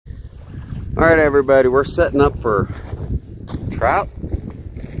All right, everybody, we're setting up for trout.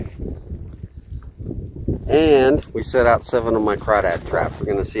 And we set out 7 of my crawdad traps. We're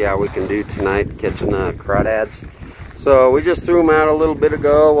gonna see how we can do tonight catching crawdads. So we just threw them out a little bit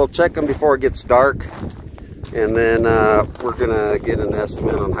ago. We'll check them before it gets dark. And then we're gonna get an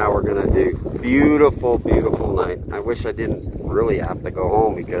estimate on how we're gonna do. Beautiful, beautiful night. I wish I didn't really have to go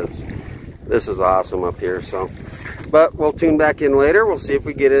home because this is awesome up here. So, but we'll tune back in later. We'll see if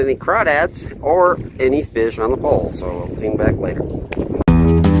we get any crawdads or any fish on the pole. So we'll tune back later.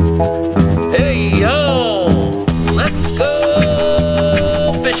 Hey yo, let's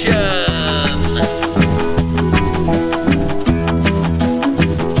go fishing.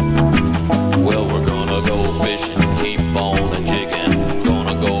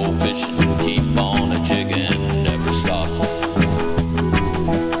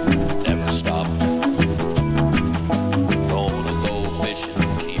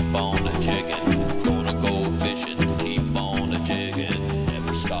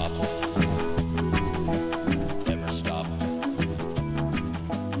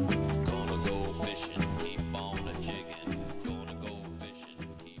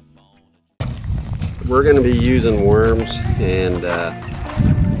 We're going to be using worms and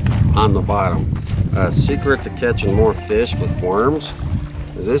on the bottom. Secret to catching more fish with worms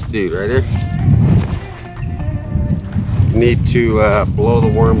is this dude right here. You need to blow the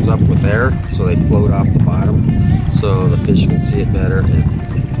worms up with air so they float off the bottom so the fish can see it better,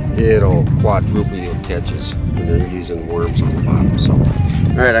 and it'll quadruple your catches when you're using worms on the bottom. So,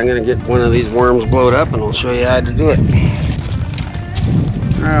 all right, I'm going to get one of these worms blowed up and I'll show you how to do it.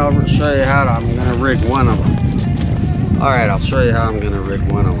 I'll show you how I'm going to rig one of them. Alright, I'll show you how I'm going to rig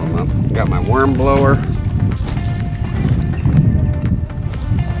one of them up. Got my worm blower.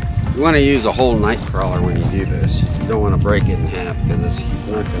 You want to use a whole night crawler when you do this. You don't want to break it in half because he's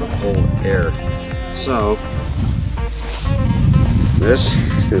not going to hold air. So, this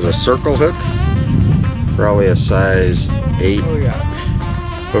is a circle hook. Probably a size 8. Oh, yeah.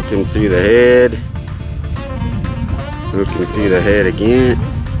 Hook him through the head. Hook him through the head again.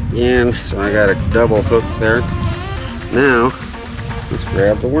 So I got a double hook there. Now, let's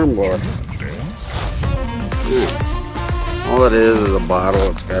grab the worm blower. All it is a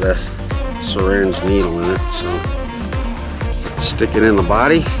bottle. It's got a syringe needle in it. So, stick it in the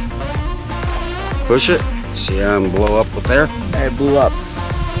body. Push it. See how I'm blow up with air? It blew up.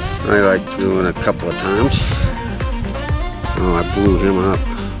 I like doing it a couple of times. Oh, I blew him up.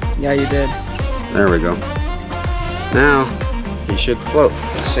 Yeah, you did. There we go. Now, he should float.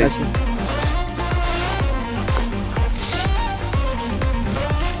 Let's see. Off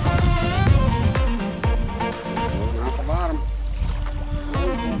the bottom.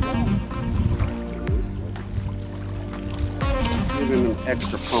 Give him an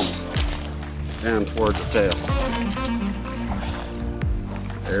extra pump down towards the tail.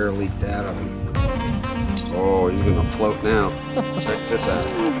 Air leaked out of him. Oh, he's gonna float now. Check this out.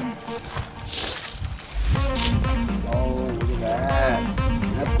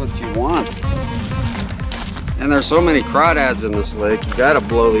 That's what you want. And there's so many crawdads in this lake, you gotta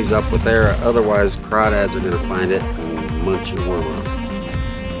blow these up with air, otherwise crawdads are gonna find it and munch your worm off.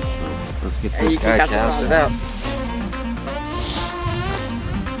 So, let's get this guy casted out.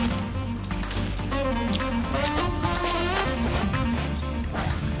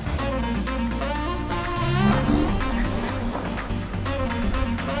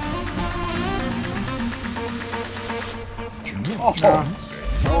 Oh,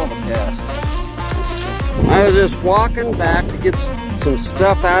 hell of a cast. I was just walking back to get some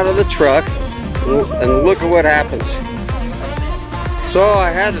stuff out of the truck, and look at what happens. So I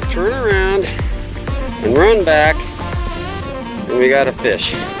had to turn around and run back, and we got a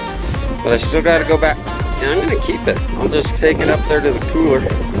fish. But I still got to go back. And I'm going to keep it. I'll just take it up there to the cooler.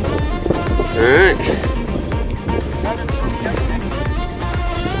 Alright.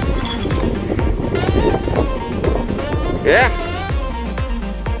 Yeah.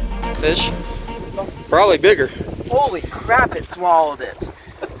 Fish. Probably bigger. Holy crap, it swallowed it.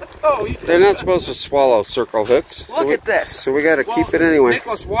 Oh, they're not supposed to swallow circle hooks. Look at this. So we got to keep it anyway.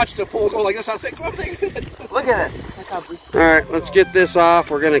 Nicholas watched the pole go like this. I said, "Come on, look at this. All right, let's get this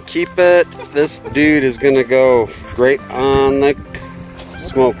off. We're gonna keep it. This dude is gonna go great on the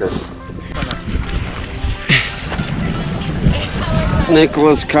smoker.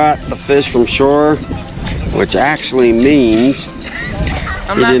 Nicholas caught the fish from shore, which actually means he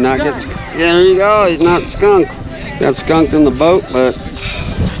did not get. Yeah, there you go. He's not skunked. Got skunked in the boat, but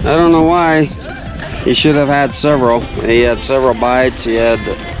I don't know why. He should have had several. He had several bites. He had,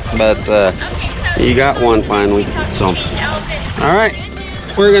 but he got one finally. So, all right,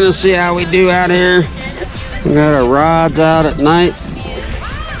 we're gonna see how we do out here. We got our rods out at night.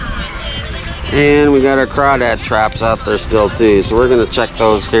 And we got our crawdad traps out there still too. So we're gonna check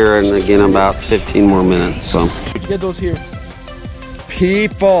those here in again about 15 more minutes. So Get those here.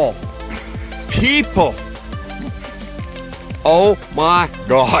 people. Oh my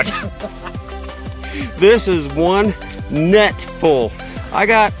God. This is one net full. I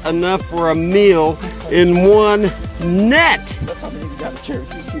got enough for a meal in one net. That's how many we got in Cherry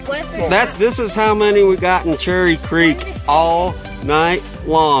Creek. This is how many we got in Cherry Creek all night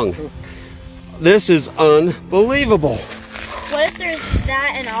long. This is unbelievable. What if there's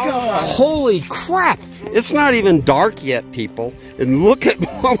that and all of them? Holy crap. It's not even dark yet, people. And look at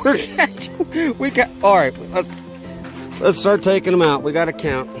what we're catching. We got, all right, let's start taking them out. We got to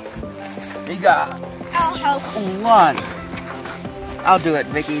count. We got I'll help. 1. I'll do it,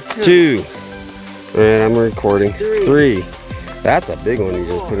 Vicky. 2. All right, I'm recording. 3. 3. That's a big one you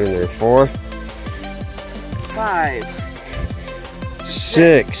just put in there. 4. 5.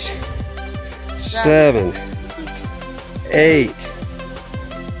 6. 7. 8.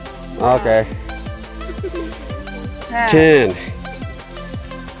 Okay. 10.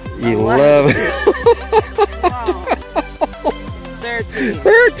 11. 13.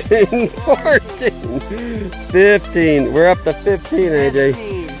 13. 14. 15. We're up to 15, AJ.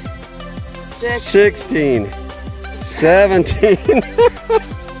 16. 17.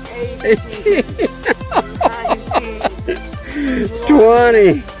 18.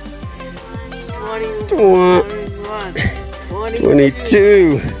 20.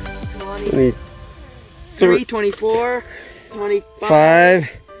 22. 23, 24, 25.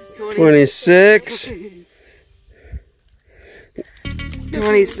 26.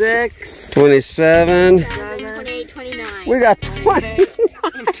 26, 27. 28, 29. We got 20. We got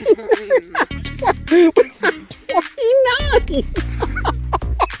 29.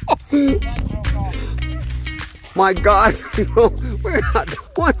 My God, we got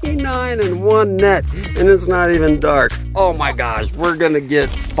 29 in one net, and it's not even dark. Oh my gosh, we're gonna get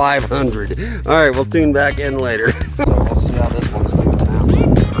 500. All right, we'll tune back in later. So we'll see how this one's doing now.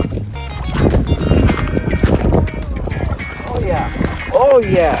 Oh yeah. Oh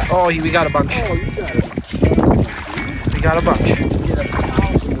yeah. Oh, we got a bunch. Oh, you got it. We got a bunch. Get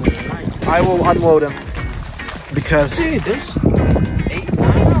 1,000 in a night. I will unload them because Dude, there's 8,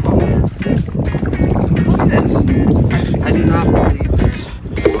 9 of them. Look at this. I do not believe this.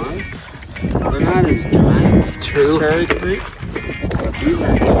 1. They're not as giant as 2. Cherry Creek, but these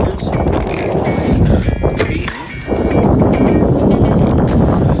are different. 3,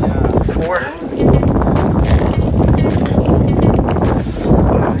 4,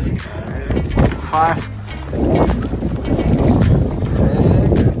 5,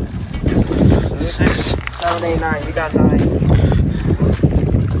 6, 7, 8, 9. We got 9.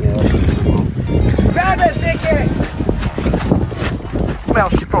 Grab it, Vicky! Well,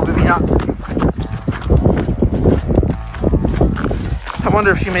 she probably not. I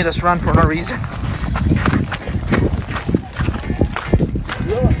wonder if she made us run for no reason.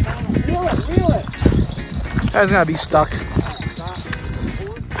 Reel it. That's gonna be stuck.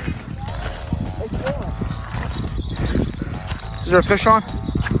 Is there a fish on?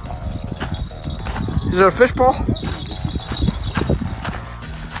 Is there a fish, Paul?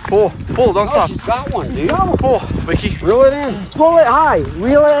 Pull, don't stop. She's got one, dude. Pull, Vicky. Reel it in. Pull it high.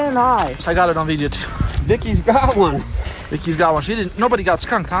 Reel it in high. I got it on video too. Vicky's got one. Vicky's got one. Nobody got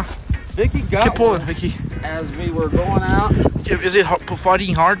skunked, huh? Vicky got Keep pulling, one. Vicky. As we were going out, Is it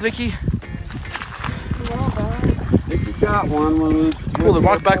fighting hard, Vicky? Vicky got one when we Pull it.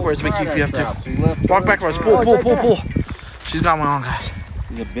 Walk backwards, Vicky, if you have to. Walk backwards. Pull. She's got one on, guys.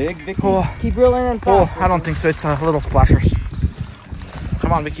 Is it big, Vicky? Pull. Keep reeling in Pull. I don't think so. It's little splashers.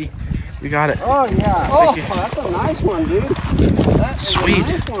 Come on, Vicky. We got it. Oh, yeah. Oh, Vicky. that's a nice one, dude. That's Sweet. a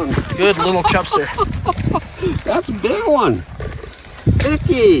nice one. Good little chubster. That's a big one.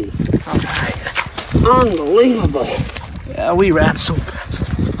 Vicky. All right. Unbelievable. Yeah, we ran so fast.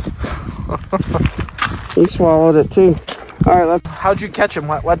 He swallowed it too. All right, let's. How'd you catch him?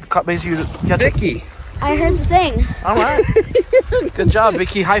 What made you catch him? Vicky. I heard the thing. All right. Good job,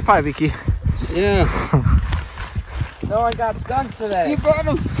 Vicky. High five, Vicky. Yeah. No one got skunked today. You got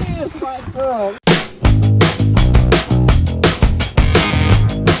a fish, my girl.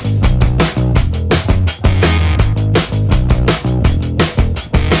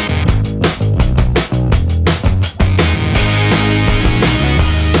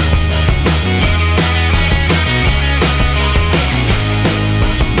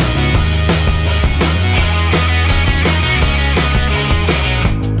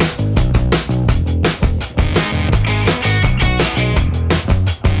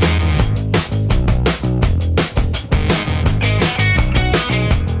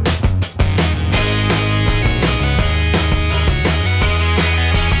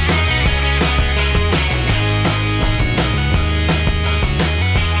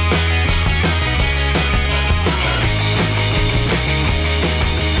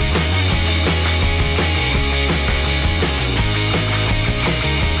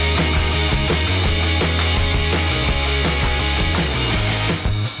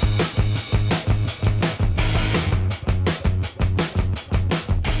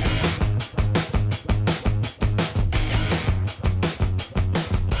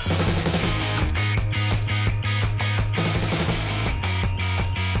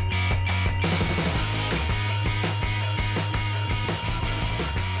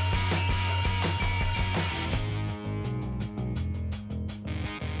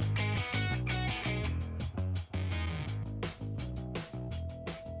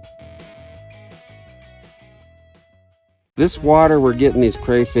 This water we're getting these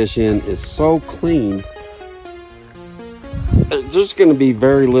crayfish in is so clean. There's going to be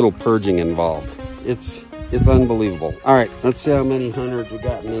very little purging involved. It's unbelievable. All right, let's see how many hundreds we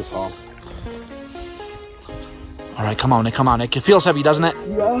got in this haul. All right, come on, Nick, come on, Nick. It feels heavy, doesn't it?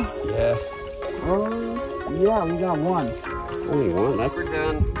 Yeah. Yeah, we got one. Only one. We're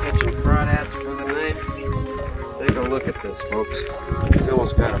done catching crawdads for the night. Take a look at this, folks. We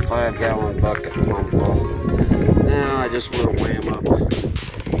almost got a 5-gallon bucket plumb full. Now I just want to weigh them up.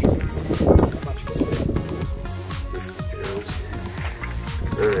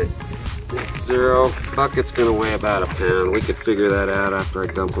 Alright, 0. Bucket's going to weigh about a pound. We could figure that out after I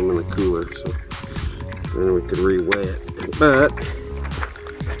dump them in the cooler. So then we could re-weigh it. But,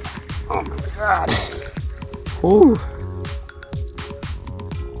 oh my God. Whew.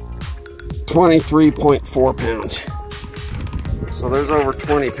 23.4 pounds. So there's over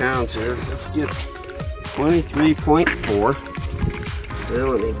 20 pounds here. Let's get 23.4. Now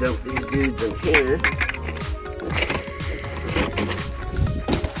let me dump these dudes in here.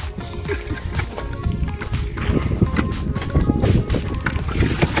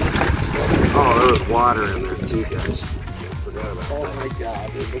 Oh, there's water in there too, guys. I forgot about that. Oh my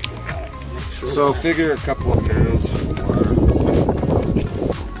God, dude, look at that. So figure a couple of pounds of water.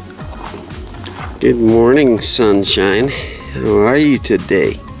 Good morning, sunshine. How are you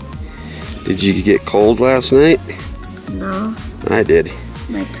today? Did you get cold last night? No. I did.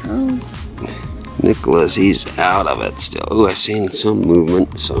 My toes. Nicholas, he's out of it still. Oh, I seen some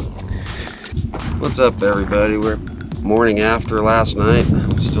movement. So, what's up, everybody? We're morning after last night.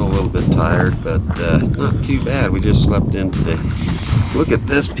 I'm still a little bit tired, but not too bad. We just slept in today. Look at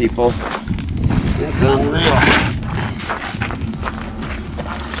this, people. It's unreal.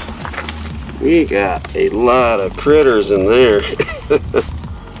 We got a lot of critters in there.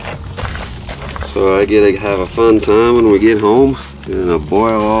 So I get to have a fun time when we get home. Gonna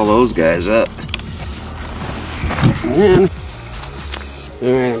boil all those guys up. And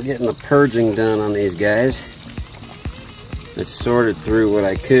alright, I'm getting the purging done on these guys. I sorted through what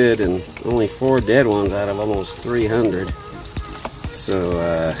I could, and only 4 dead ones out of almost 300.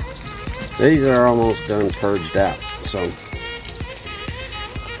 So these are almost done purged out. So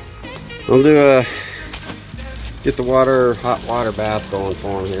I'll do get the hot water bath going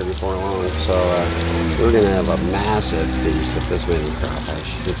for them here before long. So we're gonna have a massive feast with this many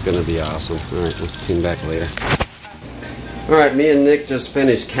crawfish. It's gonna be awesome. All right, let's tune back later. All right, me and Nick just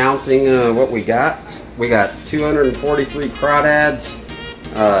finished counting what we got. We got 243 crawdads.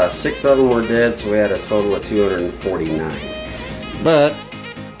 6 of them were dead, so we had a total of 249. But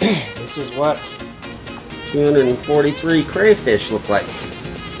this is what 243 crayfish look like.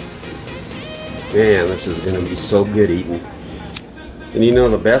 Man, this is going to be so good eating. And you know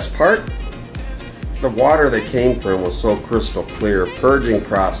the best part? The water they came from was so crystal clear. Purging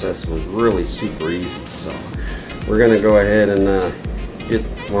process was really super easy. So we're going to go ahead and I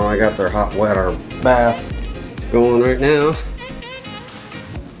got their hot water bath going right now.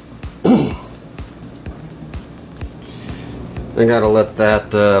 I got to let that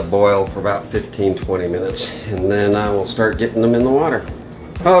boil for about 15-20 minutes, and then I will start getting them in the water.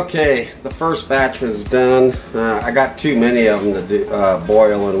 Okay, the first batch was done. I got too many of them to do,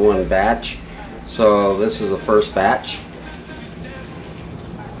 boil in one batch, so this is the first batch.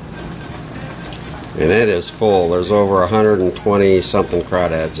 And it is full. There's over 120 something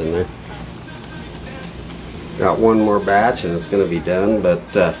crawdads in there. Got one more batch and it's going to be done, but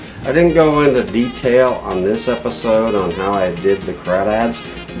I didn't go into detail on this episode on how I did the crawdads,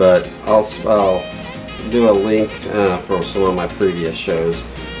 but I'll do a link for some of my previous shows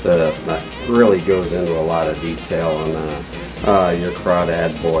that really goes into a lot of detail on your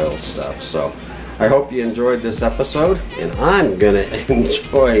crawdad boil stuff. So I hope you enjoyed this episode, and I'm gonna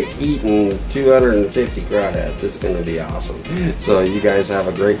enjoy eating 250 crawdads. It's gonna be awesome. So you guys have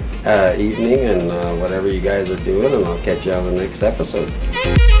a great evening and whatever you guys are doing, and I'll catch you on the next episode.